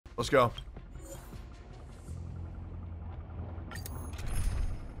Let's go.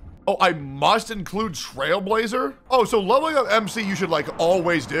 Oh, I must include Trailblazer? Oh, so leveling up MC you should like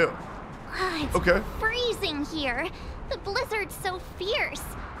always do. It's Okay. freezing here. The blizzard's so fierce.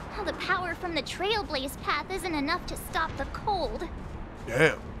 The power from the Trailblaze path isn't enough to stop the cold.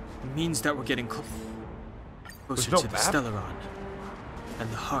 Damn. It means that we're getting closer no to the map? Stellaron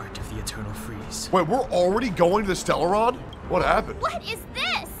and the heart of the Eternal Freeze. Wait, we're already going to the Stellaron? What happened? What is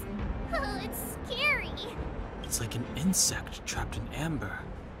this? Oh, it's scary. It's like an insect trapped in amber.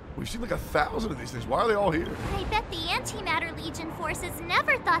 We've seen like 1,000 of these things. Why are they all here? I bet the Antimatter Legion forces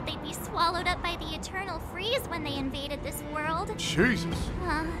never thought they'd be swallowed up by the Eternal Freeze when they invaded this world. Jesus.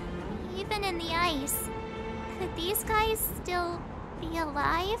 Even in the ice. Could these guys still be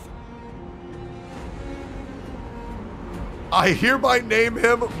alive? I hereby name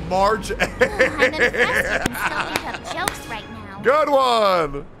him March. I'm impressed you can still make up jokes right now. Good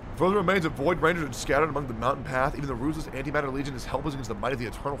one! Further remains of Void Rangers and scattered among the mountain path. Even the ruthless Antimatter Legion is helpless against the might of the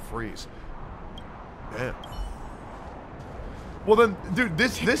Eternal Freeze. Damn. Well then, dude,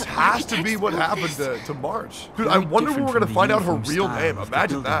 this has to be what happened to March. Dude, I wonder when we're gonna find out her real name.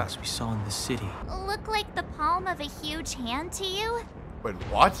 Imagine that. We saw in the city. Look like the palm of a huge hand to you? Wait,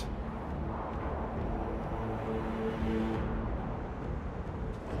 what?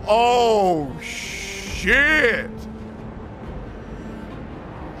 Oh, shit!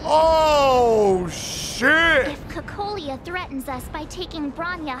 Oh, shit! If Cocolia threatens us by taking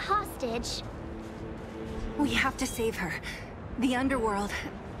Bronya hostage... We have to save her. The underworld...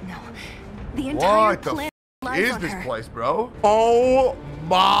 No. The entire What the planet f lies is on this her. place, bro? Oh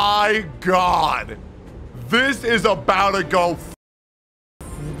my god! This is about to go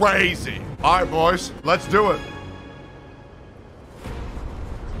crazy. Alright, boys, let's do it.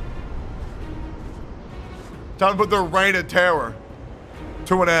 Time to put the reign of terror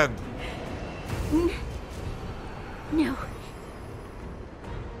to an end. No.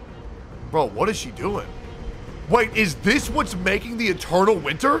 Bro, what is she doing? Wait, is this what's making the eternal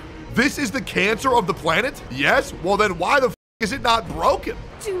winter? This is the cancer of the planet? Yes? Well then why the f is it not broken?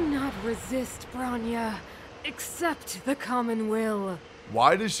 Do not resist, Bronya. Accept the common will.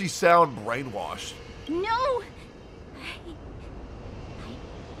 Why does she sound brainwashed? No! I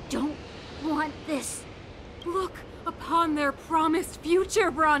don't want this. Look upon their promised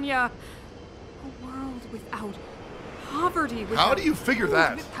future, Bronya. A world without poverty, without How do you figure food,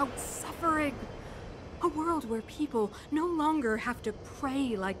 that? without suffering. A world where people no longer have to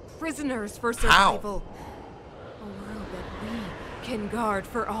pray like prisoners for survival. A world that we can guard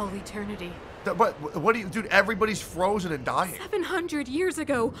for all eternity. But what do you, dude, everybody's frozen and dying. 700 years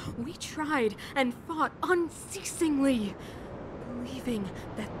ago, we tried and fought unceasingly, believing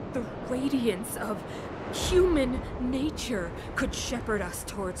that the radiance of human nature could shepherd us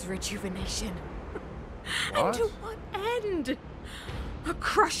towards rejuvenation. And to what end? A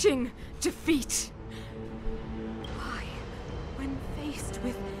crushing defeat. Why, when faced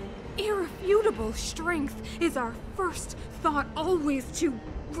with irrefutable strength, is our first thought always to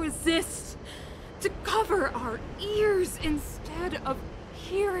resist? To cover our ears instead of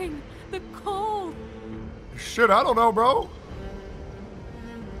hearing the call? Shit, I don't know, bro.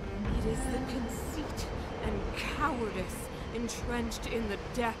 It is the conceit and cowardice entrenched in the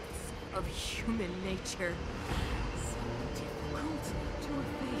depths of human nature. So difficult to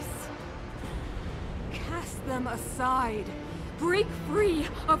efface. Cast them aside. Break free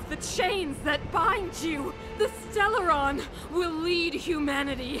of the chains that bind you. The Stellaron will lead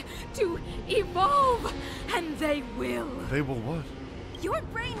humanity to evolve, and they will. They will what? Your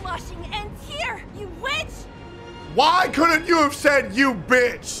brainwashing ends here, you witch! Why couldn't you have said you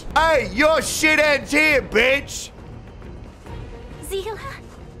bitch? Hey, your shit ends here, bitch. Zila?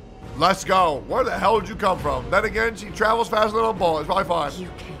 Let's go. Where the hell did you come from? Then again, she travels faster than a bullet. It's probably fine. You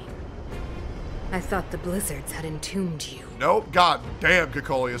came. I thought the blizzards had entombed you. Nope. God damn,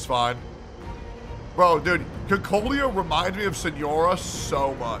 Cocolia's fine. Bro, dude, Cocolia reminds me of Senora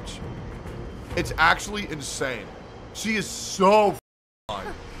so much. It's actually insane. She is so fine.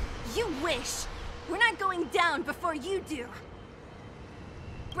 You wish. We're not going down before you do.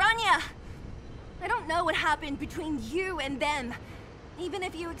 Bronya! I don't know what happened between you and them. Even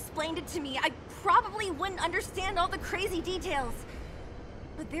if you explained it to me, I probably wouldn't understand all the crazy details.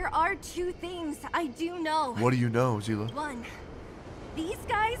 But there are two things I do know. What do you know, Zila? One, these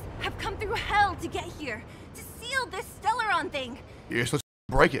guys have come through hell to get here, to seal this Stellaron thing. Yes, let's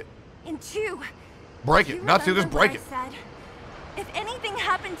break it. And two, Break you it. Not to just remember break what it. I said? If anything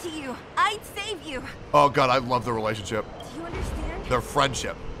happened to you, I'd save you. Oh god, I love the relationship. Do you understand? Their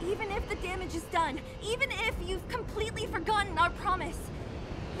friendship. Even if the damage is done, even if you've completely forgotten our promise,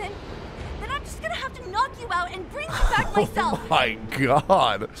 then knock you out and bring you back myself. Oh my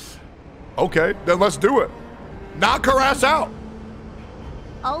god. Okay, then let's do it. Knock her ass out.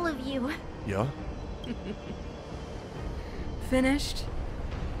 All of you. Yeah? Finished?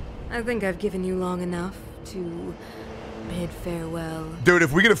 I think I've given you long enough to bid farewell. Dude,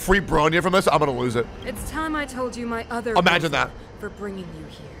 if we get a free Bronya from this, I'm gonna lose it. It's time I told you my other Imagine reason that. for bringing you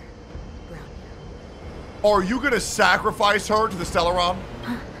here, Bronya. Are you gonna sacrifice her to the Stellaron?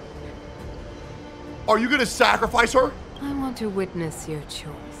 Are you gonna sacrifice her? I want to witness your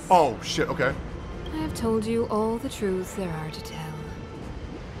choice. Oh, shit, okay. I have told you all the truths there are to tell.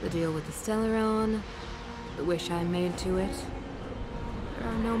 The deal with the Stellaron, the wish I made to it. There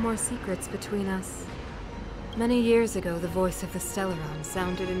are no more secrets between us. Many years ago, the voice of the Stellaron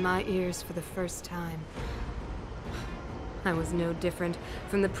sounded in my ears for the first time. I was no different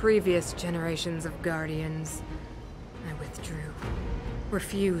from the previous generations of Guardians. I withdrew,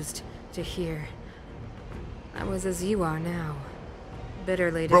 refused to hear. I was as you are now,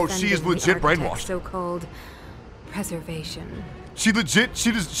 bitterly Bro, defending she is legit the architect's brainwashed. so-called preservation. She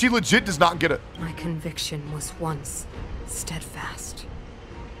legit does not get it. My conviction was once steadfast,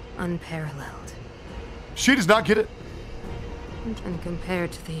 unparalleled. She does not get it. And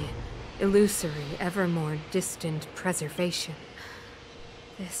compared to the illusory, ever more distant preservation,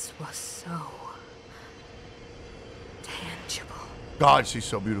 this was so tangible. God, she's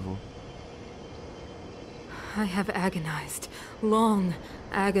so beautiful. I have agonized, long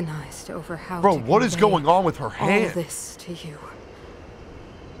agonized over how Bro, to what is convey going on with her hand? all this to you.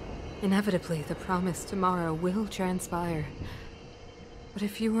 Inevitably, the promised tomorrow will transpire. But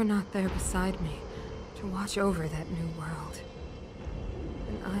if you were not there beside me to watch over that new world,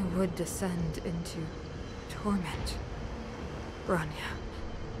 then I would descend into torment. Bronya.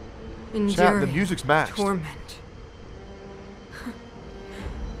 Enduring the music's maxed. torment.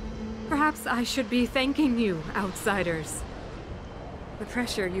 Perhaps I should be thanking you, outsiders. The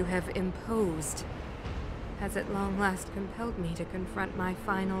pressure you have imposed has at long last compelled me to confront my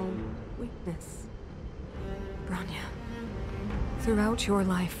final weakness. Bronya, throughout your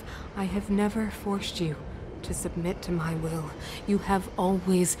life, I have never forced you to submit to my will. You have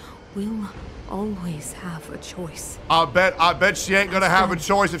always, will always have a choice. I bet she ain't gonna have a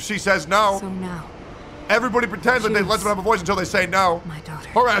choice if she says no. So now, Everybody pretends that they let Choose. them have a voice until they say no. my daughter.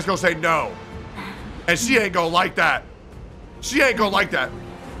 Her ass gonna say no. And she ain't gonna like that. She ain't gonna like that.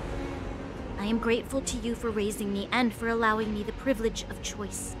 I am grateful to you for raising me and for allowing me the privilege of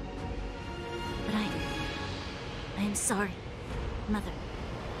choice. But I am sorry, Mother.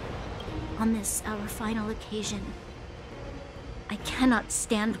 On this, our final occasion, I cannot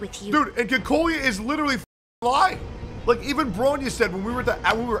stand with you. Dude, and Kikolia is literally lying. Like, even Bronya said when we were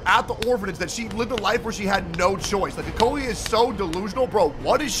at the orphanage that she lived a life where she had no choice. Like, Kikolia is so delusional. Bro,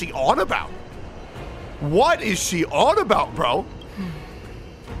 what is she on about? What is she on about, bro?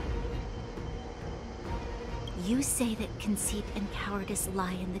 You say that conceit and cowardice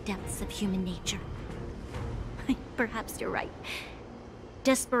lie in the depths of human nature. Perhaps you're right.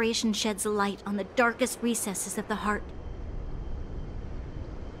 Desperation sheds a light on the darkest recesses of the heart.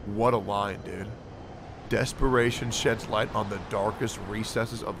 What a line, dude. Desperation sheds light on the darkest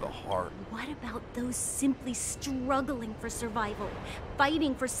recesses of the heart. What about those simply struggling for survival,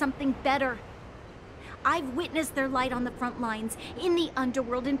 fighting for something better? I've witnessed their light on the front lines, in the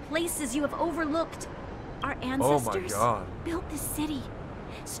underworld, in places you have overlooked. Our ancestors built this city,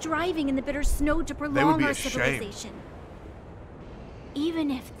 striving in the bitter snow to prolong our civilization.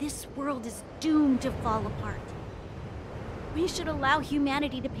 Even if this world is doomed to fall apart, we should allow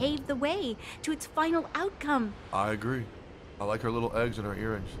humanity to pave the way to its final outcome. I agree. I like her little eggs and her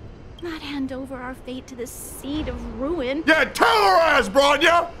earrings. Not hand over our fate to the seed of ruin. Yeah, tell her ass,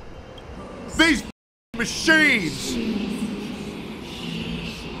 Bronya! These machines!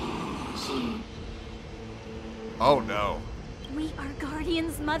 Oh no. We are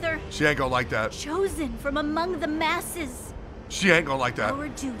guardians, Mother. She ain't gonna like that. Chosen from among the masses. She ain't gonna like that. Our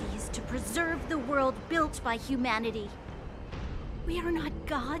duty is to preserve the world built by humanity. We are not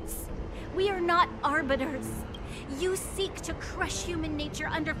gods. We are not arbiters. You seek to crush human nature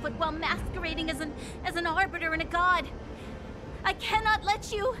underfoot while masquerading as an arbiter and a god. I cannot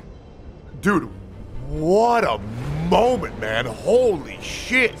let you. Dude, what a moment, man. Holy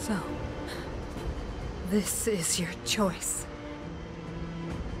shit. So, this is your choice.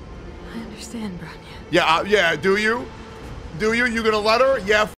 I understand, Bronya. Yeah, do you? Do you? You gonna let her?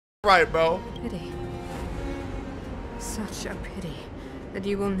 Yeah, right, bro. Pity. Such a pity that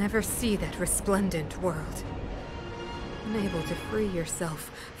you will never see that resplendent world. Unable to free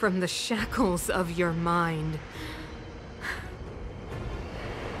yourself from the shackles of your mind.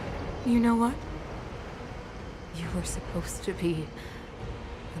 You know what? You were supposed to be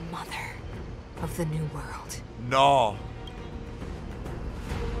the mother of the new world. No.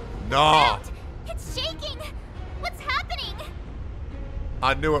 No. Out! It's shaking! What's happening?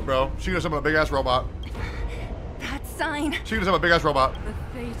 I knew it, bro. She gonna summon a big ass robot. That sign. She gonna summon a big ass robot. The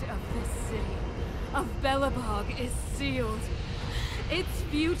fate of this city, of Belobog, is sealed. Its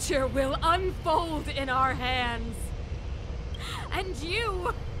future will unfold in our hands. And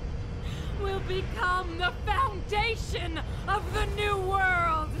you will become the foundation of the new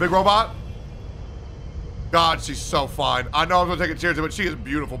world. Big robot. God, she's so fine. I know I'm gonna take it seriously, but she is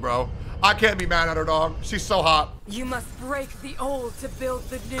beautiful, bro. I can't be mad at her, dog. She's so hot. You must break the old to build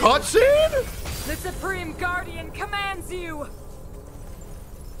the new. Cutscene? The Supreme Guardian commands you.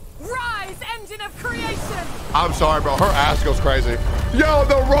 Rise, engine of creation! I'm sorry, bro. Her ass goes crazy. Yo,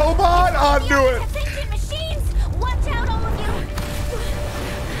 the robot! I knew it. Sentient machines! Watch out, all of you!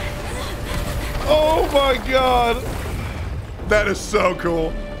 Oh my god. That is so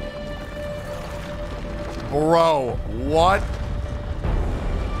cool. Bro, what?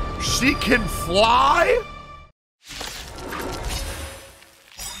 She can fly?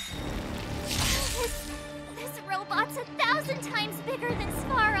 This robot's 1,000 times bigger than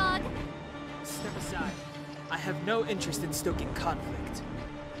Svarog. Step aside. I have no interest in stoking conflict.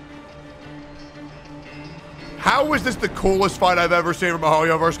 How is this the coolest fight I've ever seen from a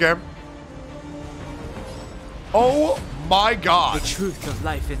Hoyoverse game? Oh my god. The truth of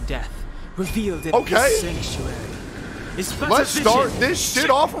life and death, revealed in Okay. this sanctuary, is but Let's a start vision. this shit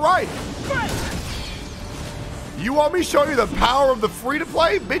off right. You want me to show you the power of the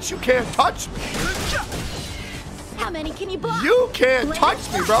free-to-play? Bitch, you can't touch me. How many can you block? You can't touch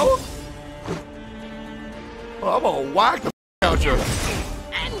me, bro. Well, I'm gonna whack the out you.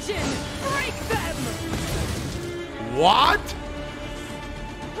 Engine, break them! What?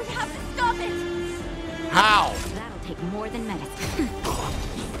 We have to stop it! How? That'll take more than medicine.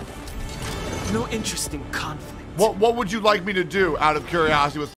 No interest in conflict. What would you like me to do out of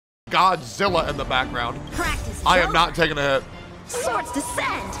curiosity with Godzilla in the background? Practice. I am not taking a hit. Swords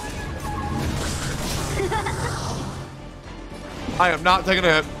descend! I am not taking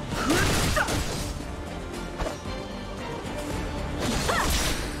a hit.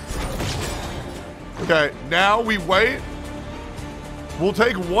 Okay, now we wait. We'll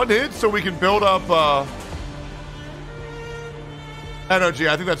take one hit so we can build up energy.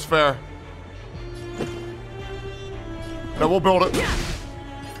 I think that's fair. No, we'll build it.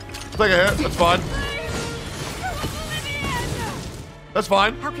 Take a hit. That's fine. That's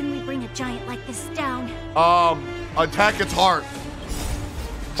fine. How can we bring a giant like this down? Attack its heart.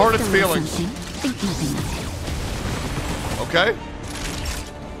 Hurt its feelings. Think nothing of Okay? it.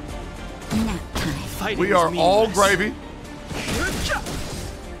 Nap time. Fighting We is are all meaningless. gravy.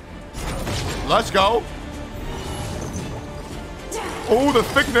 Let's go. Oh, the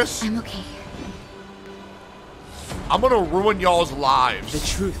thickness. I'm okay. I'm gonna ruin y'all's The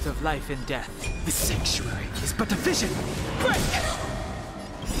lives. truth of life and death, the sanctuary, is but a vision.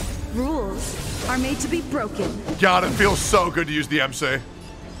 Rules are made to be broken. God, it feels so good to use the MC.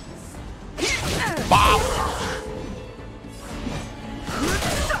 Bop.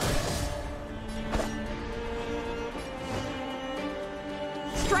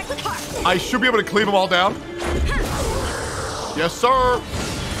 Strike with heart. I should be able to cleave them all down. Yes, sir.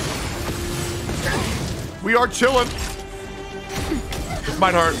 We are chilling. This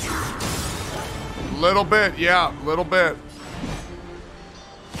might hurt. Little bit, yeah, little bit.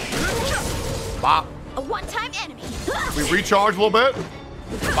 Bop. A one-time enemy. We recharge a little bit.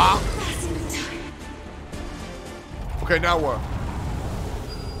 Bop. Okay, now what?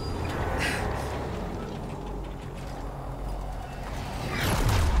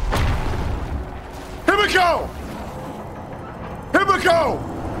 Himiko! Himiko!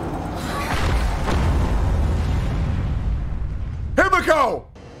 Himiko!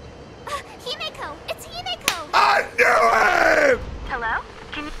 Himiko! It's Himiko! I knew it! Hello?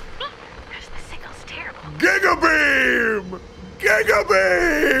 Can you hear me? Gosh, the signal's terrible. Gigabeam!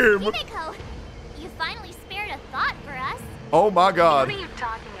 Gigabeam! Himiko! You finally spared a thought for us. Oh my god. What are you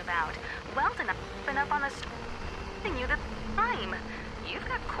talking about? Weldon, I've been up on the giving you the time. You've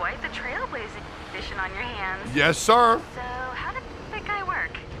got quite the trailblazing mission on your hands. Yes, sir. So, how did that guy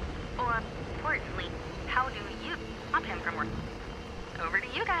work? Or, importantly, how do you stop him from working? Over to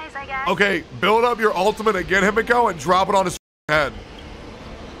you guys, I guess. Okay, build up your ultimate again, Himiko, and drop it on his head.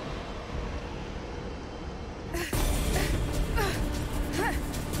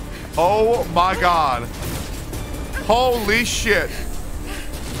 Oh my god. Holy shit.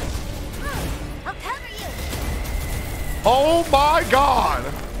 I'll cover you. Oh my god.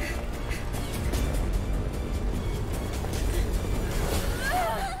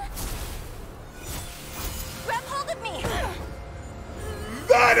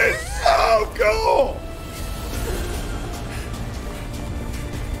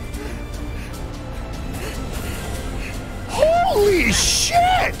 Holy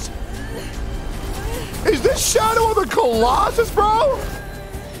shit! Is this Shadow of the Colossus, bro?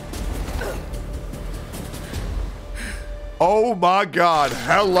 Oh my God,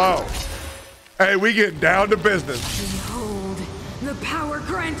 hello. Hey, we get down to business. Behold, the power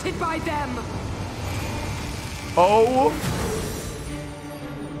granted by them. Oh.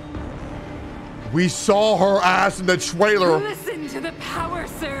 We saw her ass in the trailer. Listen to the power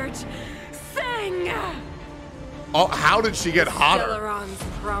surge. Sing! Oh, how did she get hotter? Stellaron's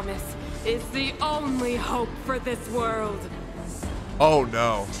promise is the only hope for this world. Oh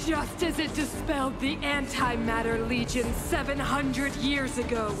no. Just as it dispelled the Antimatter Legion 700 years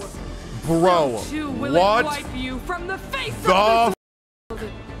ago. Bro, so too will what it wipe you from the face the of this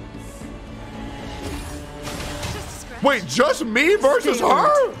world. Wait, just me versus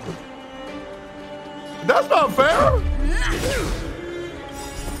her? That's not fair.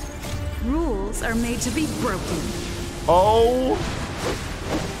 Rules are made to be broken. Oh.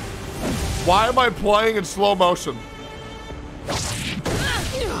 Why am I playing in slow motion?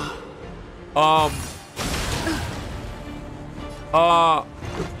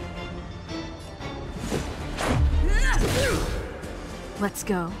 Let's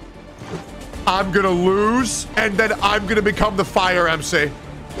go. I'm gonna lose, and then I'm gonna become the fire MC.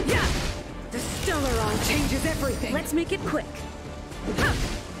 Yeah! The Stellaron changes everything. Let's make it quick.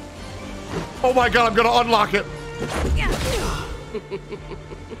 Oh my God, I'm gonna unlock it.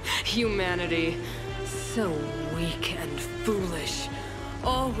 Humanity, so weak and foolish.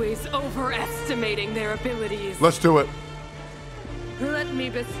 Always overestimating their abilities. Let's do it. Let me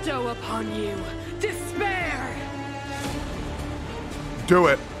bestow upon you despair! Do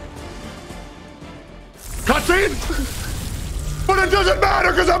it. Cutscene? But it doesn't matter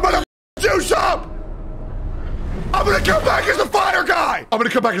because I'm gonna do some! I'm gonna come back as the fire guy! I'm gonna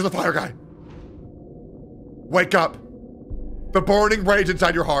come back as the fire guy. Wake up. The burning rage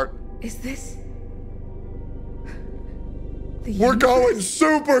inside your heart. Is this... the We're universe? going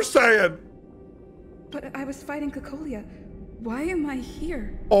Super Saiyan! But I was fighting Cocolia. Why am I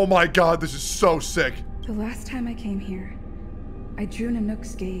here? Oh my God, this is so sick. The last time I came here, I drew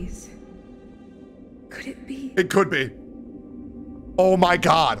Nanook's gaze. Could it be? It could be. Oh my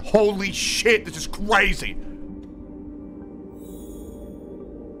God, holy shit, this is crazy.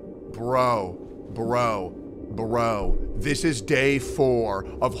 Bro, this is day 4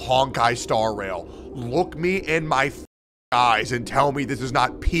 of Honkai Star Rail. Look me in my eyes and tell me this is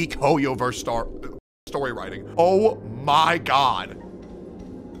not peak Hoyoverse story writing. Oh my God.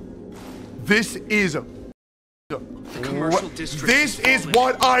 This is... This is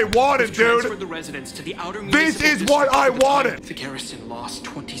what I wanted, dude. The residents to the outer this is what I wanted. The garrison lost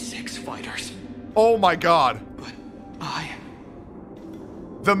 26 fighters. Oh my God. But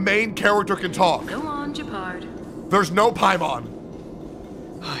the main character can talk. Go on, Jschlatt. There's no Paimon.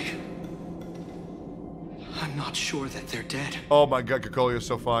 I'm not sure that they're dead. Oh my God, Cocolia is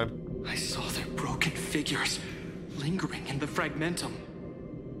so fine. I saw their broken figures lingering in the fragmentum.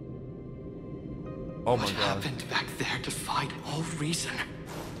 Oh my what God. happened back there defied all reason.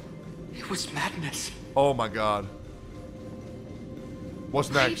 It was madness. Oh my God. What's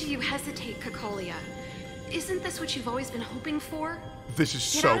Why next? do you hesitate, Cocolia? Isn't this what you've always been hoping for? This is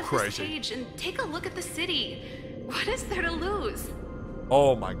Get so out of crazy. This cage and take a look at the city. What is there to lose?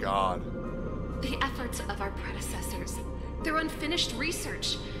 Oh my God. The efforts of our predecessors. Their unfinished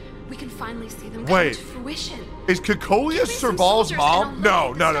research. We can finally see them Wait. come to fruition. Is Cocolia Serval's mom?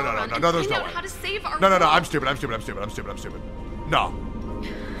 No, no, no, no, no, no, no, there's no way. How to save our No, no, no, world. I'm stupid. No.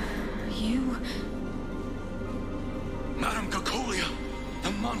 You... Madam Cocolia,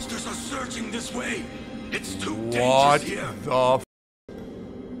 the monsters are surging this way. It's too What dangerous here. the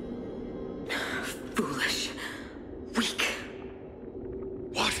foolish. Weak.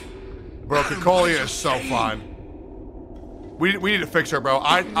 What? Bro, Cocolia is so fine. We need to fix her, bro.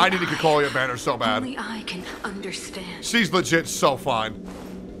 I need a Cocolia banner so bad. Only I can understand. She's legit so fine.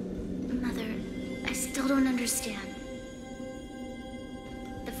 Mother, I still don't understand.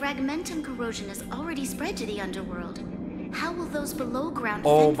 The fragmentum corrosion has already spread to the underworld. How will those below ground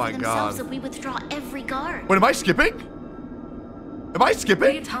fend for themselves if we withdraw every guard? Wait, am I skipping? Am I The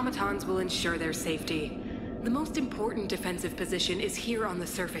skipping? automatons will ensure their safety. The most important defensive position is here on the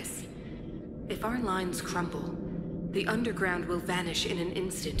surface. If our lines crumble, the underground will vanish in an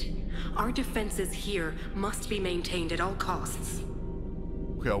instant. Our defenses here must be maintained at all costs.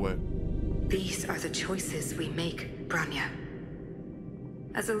 Okay, I'll wait. These are the choices we make, Branya.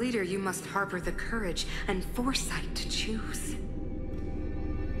 As a leader, you must harbor the courage and foresight to choose.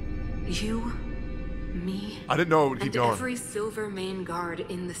 You Me. I didn't know it would keep and going. Every silver main guard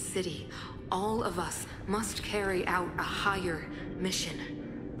in the city, all of us must carry out a higher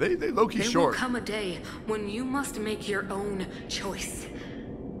mission. They low-key There short. will come a day when you must make your own choice.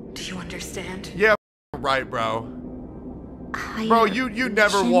 Do you understand? Yeah, right, bro. Bro, you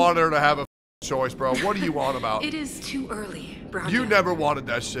never wanted her to have a choice, bro. What are you on about? It is too early, Brown. You never wanted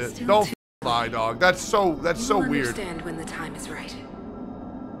that shit. Don't lie, dog. That's so You'll weird. Understand when the time is right.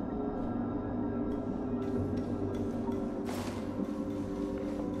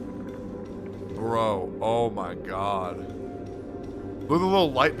 Bro, oh my god. Look at the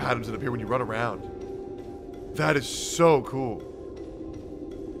little light patterns that appear when you run around. That is so cool.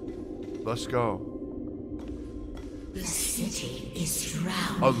 Let's go. The city is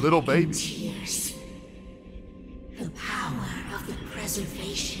drowning A little baby. in tears. The power of the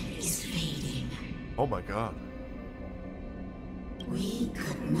preservation is fading. Oh my god. We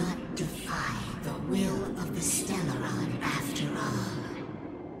could not defy the will of the Stellaron after all.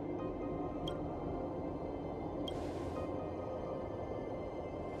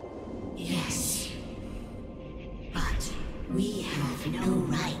 Yes. But we have no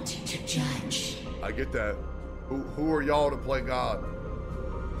right to judge. I get that. Who are y'all to play God?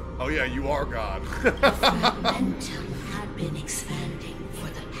 Oh yeah, you are God. The fragmentum had been expanding for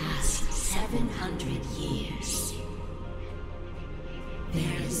the past 700 years.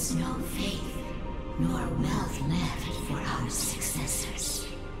 There is no faith nor wealth left for our successors.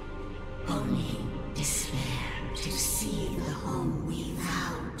 Only despair to see the home we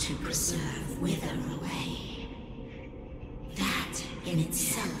vowed to preserve wither away. That in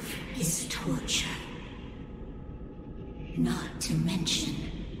itself is torture. Not to mention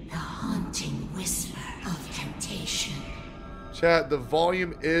the haunting whisper of temptation. Chat, the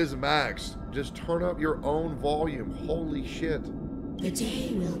volume is maxed. Just turn up your own volume. Holy shit. The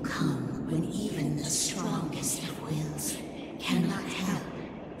day will come when even the strongest of wills cannot help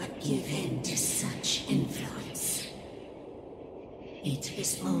but give in to such influence. It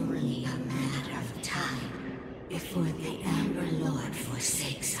is only a matter of time before the Amber Lord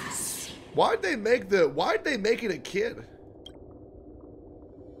forsakes us. Why'd they make it a kid?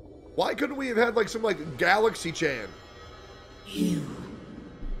 Why couldn't we have had like some like Galaxy Chan? You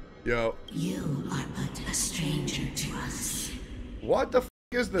Yo. You are but a stranger to us. What the f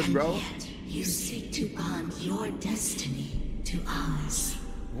is this, bro? And yet you seek to bond your destiny to ours.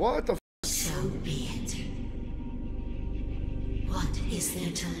 What the f? So be it. What is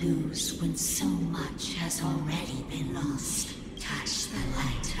there to lose when so much has already been lost? Touch the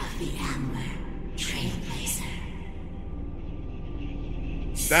light of the Amber, Trailblazer.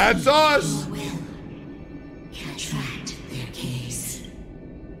 That's us! Your will. Attract their gaze.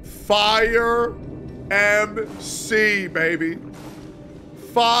 Fire MC, baby.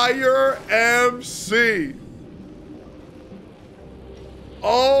 Fire MC.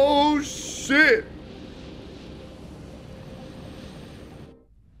 Oh shit.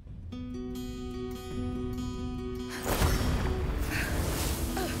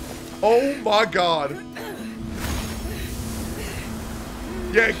 Oh my god.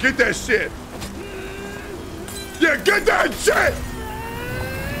 Yeah, get that shit. Yeah, get that shit.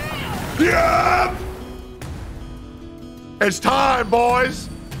 Yeah. It's time, boys.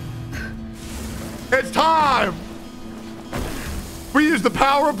 It's time. We use the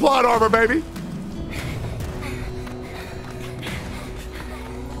power of plot armor, baby.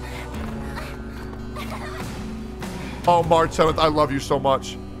 Oh, March 7th, I love you so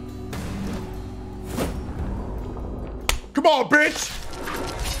much. Come on, bitch.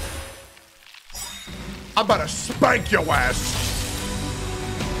 I'm about to spank your ass.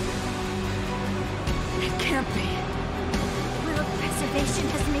 It can't be. Will of preservation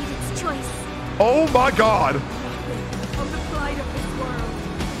has made its choice. Oh my god. Nothing of the plight of this world.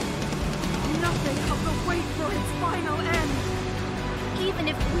 Nothing of the wait for its final end. Even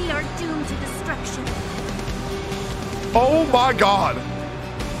if we are doomed to destruction. Oh my god.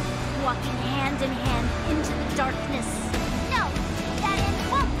 Walking hand in hand into the darkness. No, that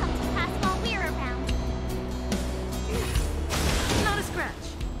end won't come to pass while we're around. Not a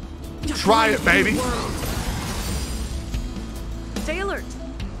scratch. Try it, baby. Stay alert.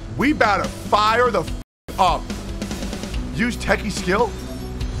 We about to fire the f up. Use techie skill.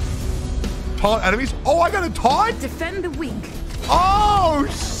 Taunt enemies. Oh, I got a taunt? Defend the weak. Oh,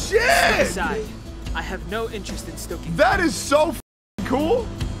 Step shit. aside. I have no interest in stoking. That is so f cool.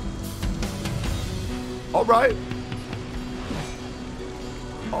 All right.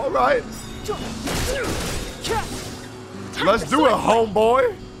 All right. Let's do it,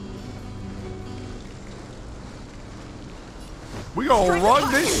 homeboy. We gonna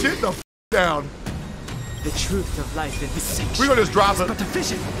run this shit the f down. The truth of life in this sanctuary. We're gonna just drop it. But the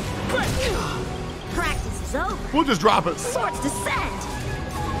vision. Practice is over. We'll just drop it. Swords descend.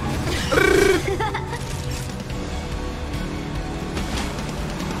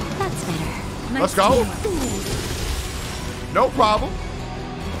 That's better. Let's go. No problem.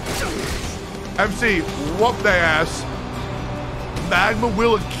 MC, whoop their ass. Magma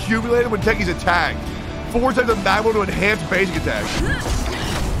will accumulate when Techie's attacked. 4 times the magma to enhance basic attack.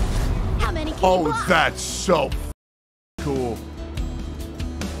 How many can you Oh, block? that's so cool.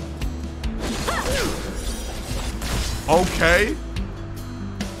 Okay.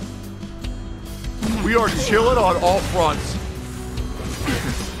 We are chilling on all fronts.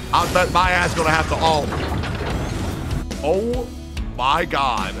 I bet my ass gonna have to ult. Oh my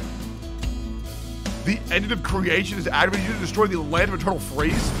god. The engine of creation is activated used to destroy the land of eternal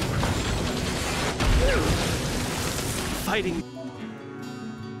freeze? Fighting.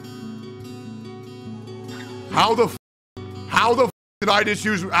 How the did I just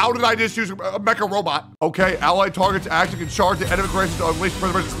use a mecha robot? Okay, allied targets action can charge the enemy creation to unleash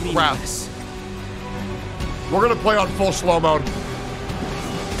preservation's wrath. We're gonna play on full slow mode.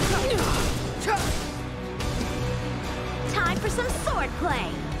 Time for some sword play.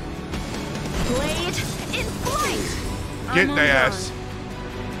 Blade in flight. Get in the ass.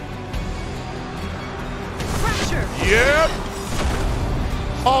 Pressure. Yep.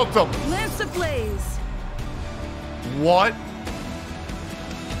 Ultim. Lance ablaze. What?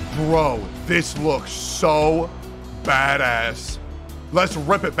 Bro, this looks so badass. Let's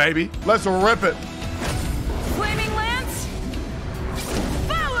rip it, baby. Let's rip it. Flaming lance.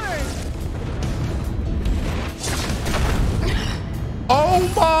 Forward. Oh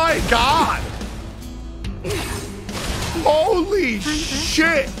my god. Holy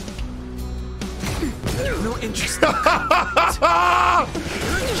shit. No interest. God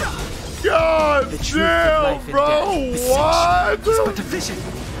damn, bro. What? But the vision.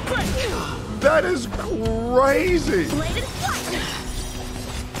 That is crazy.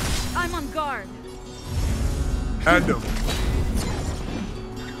 I'm on guard. End him.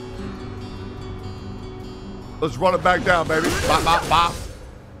 Let's run it back down, baby. Bop, bop, bop.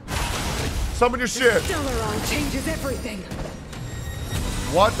 Summon your shit. Stellaron changes everything.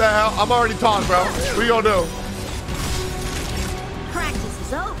 What the hell? I'm already taunted, bro. What you gonna do? Practice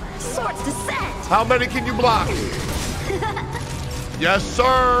is over. Swords descend. How many can you block? Yes,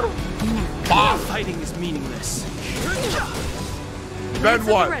 sir. Bop. Fighting is meaningless. Then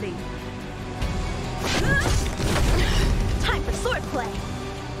what? Ready. Time for sword play.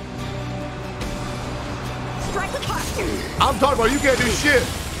 Strike with heart. I'm talking about you can't do shit.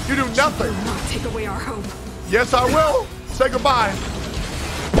 You do nothing. Do not take away our hope. Yes, I will. Say goodbye.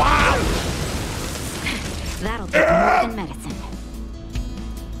 Wow. That'll do more than medicine.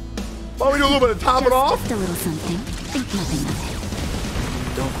 Why don't we do a little bit of top it off? Just a little something. Think nothing of it.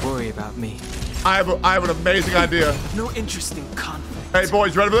 Don't worry about me. I have an amazing idea. No interest in conflict. Hey,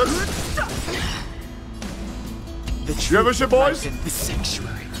 boys, ready for this? The You have a shit, boys? in this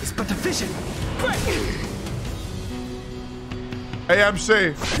sanctuary is but a vision.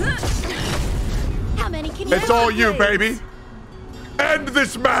 AMC. How many can you It's all you, baby. End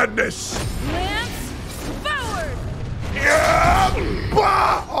this madness. Lance forward. Yeah.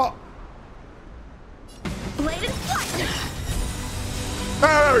 Bah! Oh. Blade in flight.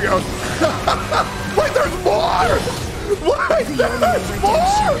 There we go. Wait, there's more. Wait, there's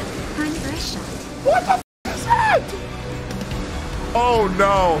more. Time for a shot. What the f is that? Oh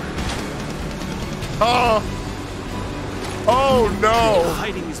no. Oh no.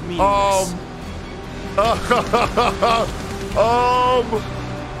 Fighting is meaningless.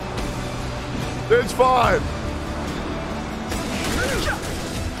 It's fine.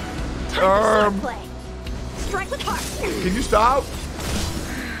 Time for sword play. Strike with heart. Can you stop?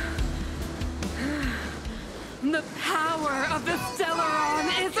 The power of the Stellaron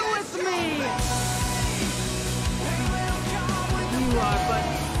is with me! You are but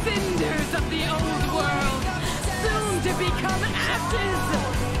cinders of the old world, soon to become ashes!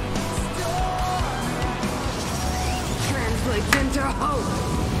 Translates into hope!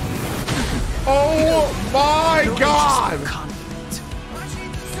 Oh my god!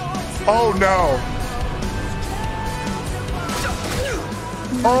 Oh no.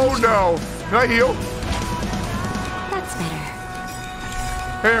 Oh no. Can I heal? That's better.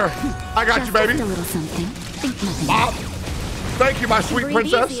 Here, I got you, baby. Just a little something. Think nothing. Bop. Thank you, my sweet Breathe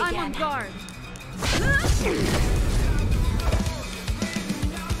princess. easy. I'm on guard.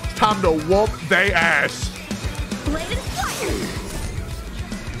 Time to whoop they ass. Blade in flight.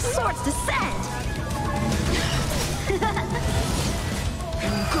 Swords descend.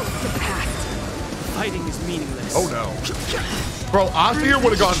 Go to the past. Fighting is meaningless. Oh no. Bro, Ozzy here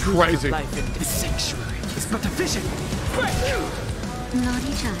would have gone crazy. Life in this sanctuary is but a vision.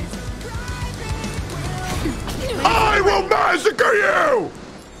 Naughty child. I will massacre you!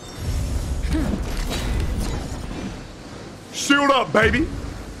 Shield up, baby.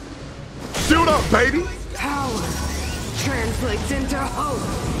 Shield up, baby. Power translates into hope.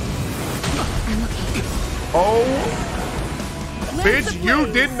 I'm okay. Oh, bitch,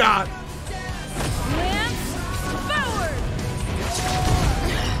 you did not. Lance forward.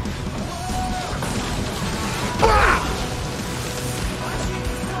 Ah!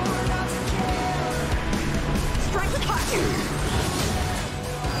 Strike the punch.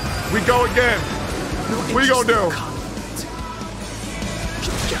 We go again. What you gonna do?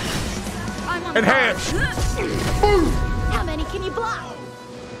 Enhance. Boom. How many can you block?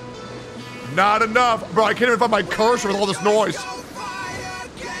 Not enough. Bro, I can't even find my cursor with all this noise.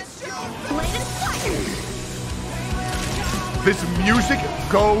 This music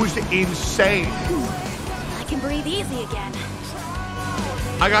goes insane. I can breathe easy again.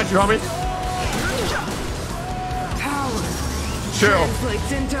 I got you, homie. Power Chill.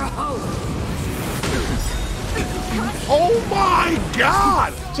 translates into hope. Oh my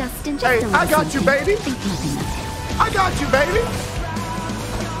God. Justin, just Hey, I got you, baby. I got you, baby.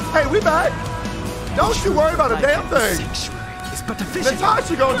 Hey, we back. Don't you worry about a damn thing.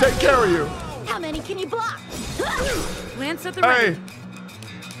 Natasha gonna take care of you. How many can you block? Lance at the Hey. ready.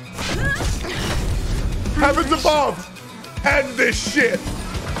 Heavens above. End this shit.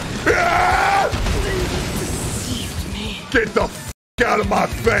 Ah! Get the f out of my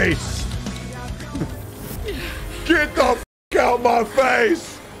face. Get the f out my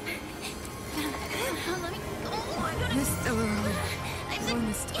face. This Emiru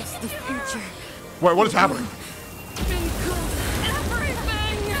promised us the future. Wait, what is happening? Everything.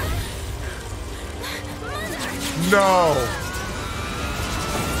 No.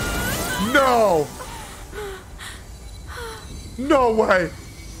 No. No way.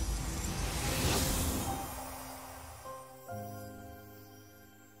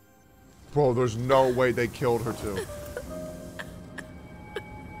 Bro, there's no way they killed her too.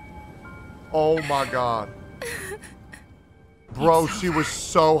 Oh my God. Bro, she was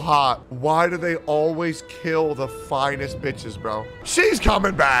so hot. Why do they always kill the finest bitches, bro? She's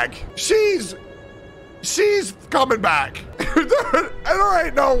coming back. She's coming back. There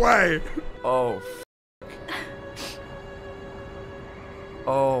ain't no way. Oh, f.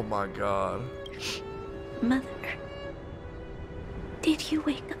 Oh my God. Mother, did you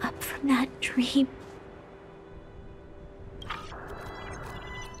wake up from that dream?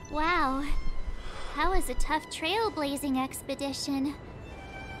 Wow. That was a tough trailblazing expedition.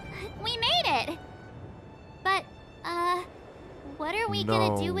 We made it! But, what are we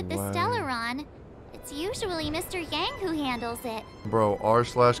gonna do with the Stellaron? It's usually Mr. Yang who handles it. Bro,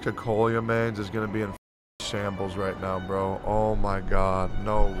 r/Cacolia Mans is gonna be in shambles right now, bro. Oh my God,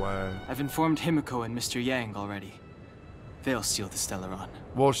 no way. I've informed Himiko and Mr. Yang already. They'll seal the Stellaron.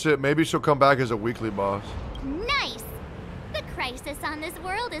 Well, shit, maybe she'll come back as a weekly boss. Nice! The crisis on this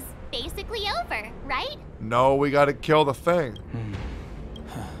world is basically over, right? No, we gotta kill the thing.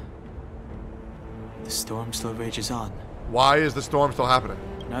 The storm still rages on. Why is the storm still happening?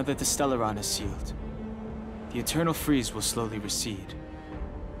 Now that the Stellaron is sealed, the eternal freeze will slowly recede.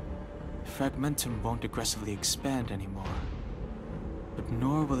 Fragmentum won't aggressively expand anymore, but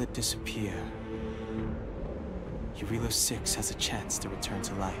nor will it disappear. Urilo 6 has a chance to return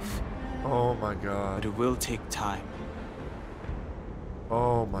to life. Oh my God. But it will take time.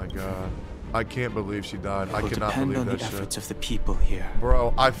 Oh my God. I can't believe she died. I cannot believe that shit. It will depend on the efforts of the people here.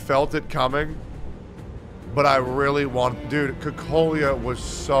 Bro, I felt it coming, but I really want... Dude, Cacolia was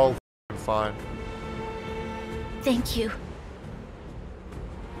so fine. Thank you.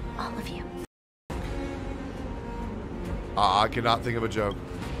 All of you. I cannot think of a joke.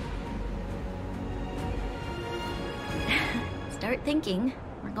 Start thinking.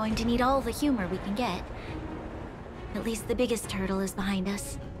 We're going to need all the humor we can get. At least the biggest hurdle is behind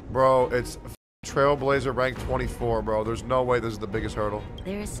us. Bro, it's Trailblazer rank 24, bro. There's no way this is the biggest hurdle.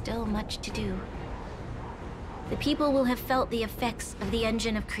 There is still much to do. The people will have felt the effects of the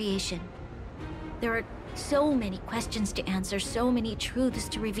engine of creation. There are so many questions to answer, so many truths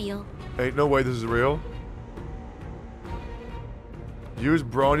to reveal. Ain't no way this is real. Use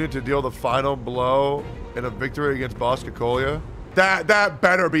Bronya to deal the final blow in a victory against Boss Cacolia. That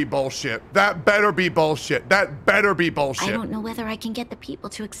better be bullshit. That better be bullshit. That better be bullshit. I don't know whether I can get the people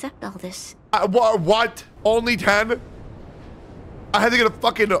to accept all this. What? Only 10? I had to get a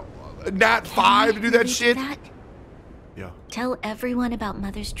fucking Nat 5 to do that shit? Yeah. Yeah. Tell everyone about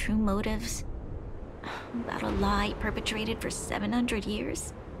Mother's true motives. About a lie perpetrated for 700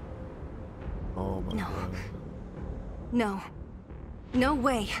 years? Oh my God. No. No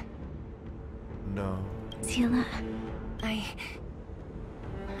way. No. Zila.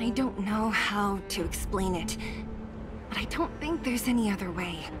 I don't know how to explain it, but I don't think there's any other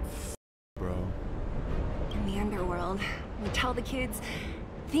way. Bro. In the underworld, we tell the kids,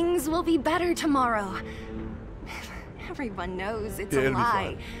 things will be better tomorrow. Everyone knows it's a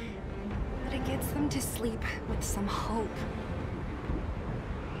lie, but it gets them to sleep with some hope.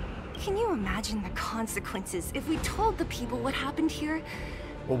 Can you imagine the consequences if we told the people what happened here?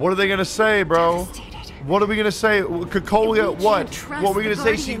 Well, what are they gonna say, bro? Devastated. What are we gonna say? Cacolia, what? What are we gonna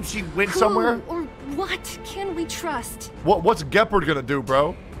say? She went somewhere? Or what can we trust? What's Gepard gonna do,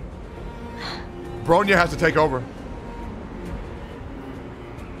 bro? Bronya has to take over.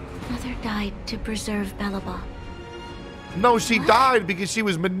 Mother died to preserve Belobog. No, she died because she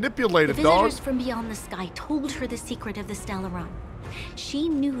was manipulated, The dog. visitors from beyond the sky told her the secret of the Stellaron. She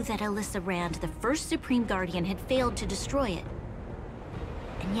knew that Alyssa Rand, the first Supreme Guardian, had failed to destroy it.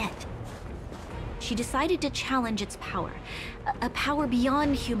 And yet, she decided to challenge its power. A power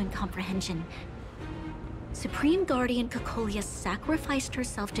beyond human comprehension. Supreme Guardian Cacolia sacrificed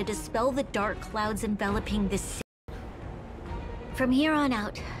herself to dispel the dark clouds enveloping this city. From here on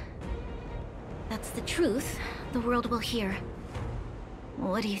out, that's the truth the world will hear.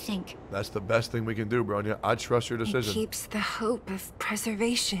 What do you think? That's the best thing we can do, Bronya. I trust your decision. It keeps the hope of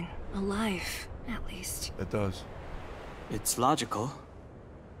preservation alive, at least. It does. It's logical,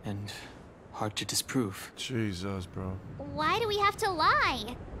 and hard to disprove. Jesus, bro. Why do we have to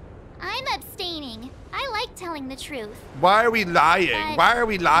lie? I'm abstaining. I like telling the truth. Why are we lying? But Why are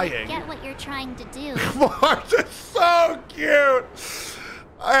we lying? I get what you're trying to do. March is so cute.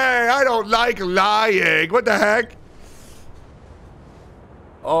 Hey, I don't like lying. What the heck?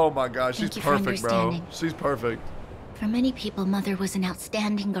 Oh my gosh, she's Thank you for perfect, bro. understanding. She's perfect. For many people, Mother was an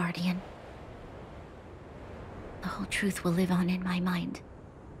outstanding guardian. The whole truth will live on in my mind.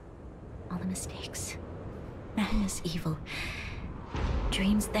 All the mistakes, madness, evil,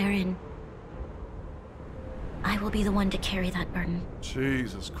 dreams therein. I will be the one to carry that burden.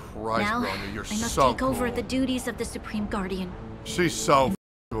 Jesus Christ, Now, Bronya, you're I must so take over cool. the duties of the Supreme Guardian. She's so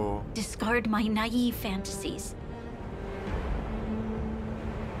cool. Discard my naive fantasies.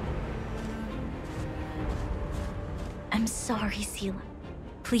 I'm sorry, Seela.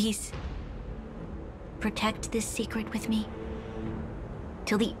 Please, protect this secret with me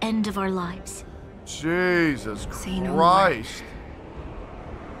till the end of our lives. Jesus Say no Christ.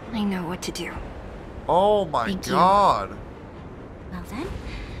 I know what to do. Oh my Thank you. God. Well then,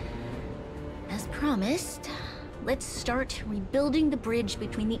 as promised, let's start rebuilding the bridge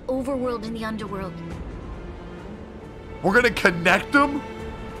between the overworld and the underworld. We're gonna connect them?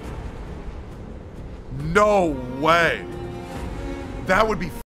 No way. That would be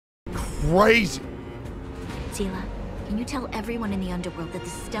crazy. Seela, can you tell everyone in the underworld that the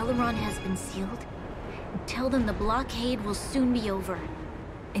Stellaron has been sealed? And tell them the blockade will soon be over,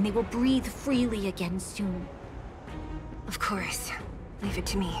 and they will breathe freely again soon. Of course. Leave it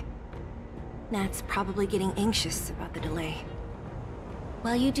to me. Nat's probably getting anxious about the delay.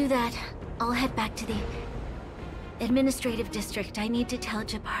 While you do that, I'll head back to the administrative district. I need to tell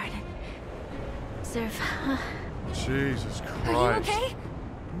Jschlatt. Serve. Jesus Christ. Are you okay?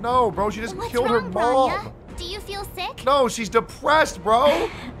 No, bro, she just What's killed her wrong, mom. Bronya? Do you feel sick? No, she's depressed, bro.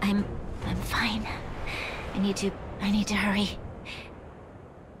 I'm fine. I need to hurry.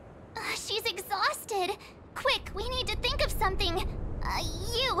 She's exhausted. Quick, we need to think of something.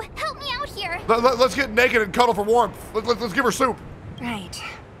 You, help me out here. Let's get naked and cuddle for warmth. Let's give her soup. Right.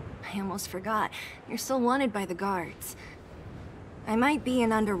 I almost forgot. You're still wanted by the guards. I might be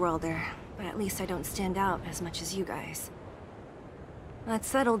an underworlder, but at least I don't stand out as much as you guys. That's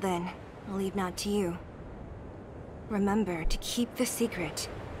settled then. I'll leave Nat to you. Remember to keep the secret.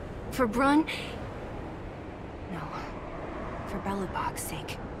 For Brun... No. For Belobog's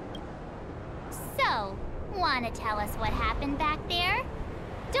sake. So, wanna tell us what happened back there?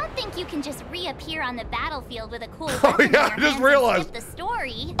 Don't think you can just reappear on the battlefield with a cool weapon in your I just hands and realized. skip the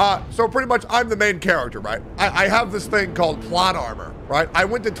story. So pretty much I'm the main character, right? I have this thing called plot armor, right? I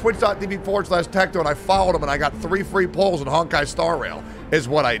went to twitch.tv/Tectone and I followed him and I got 3 free polls in Honkai Star Rail, is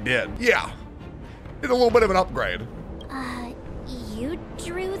what I did. Yeah. Did a little bit of an upgrade. You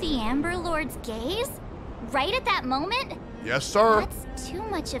drew the Amber Lord's gaze? Right at that moment? Yes, sir. That's too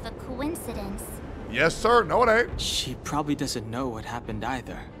much of a coincidence. Yes, sir. No, it ain't. She probably doesn't know what happened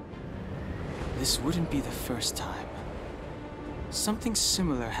either. This wouldn't be the first time. Something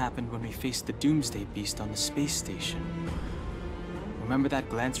similar happened when we faced the Doomsday Beast on the space station. Remember that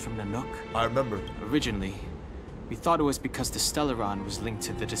glance from Nanook? I remember. Originally, we thought it was because the Stellaron was linked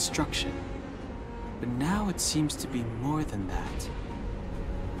to the destruction. But now it seems to be more than that.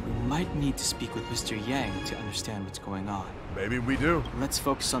 We might need to speak with Mr. Yang to understand what's going on. Maybe we do. Let's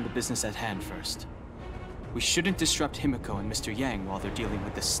focus on the business at hand first. We shouldn't disrupt Himiko and Mr. Yang while they're dealing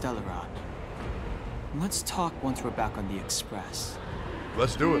with the Stellaron. Let's talk once we're back on the Express.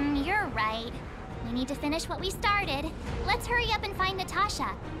 Let's do it. You're right. We need to finish what we started. Let's hurry up and find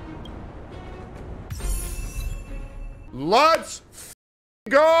Natasha. Let's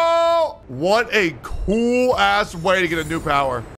go! What a cool ass way to get a new power.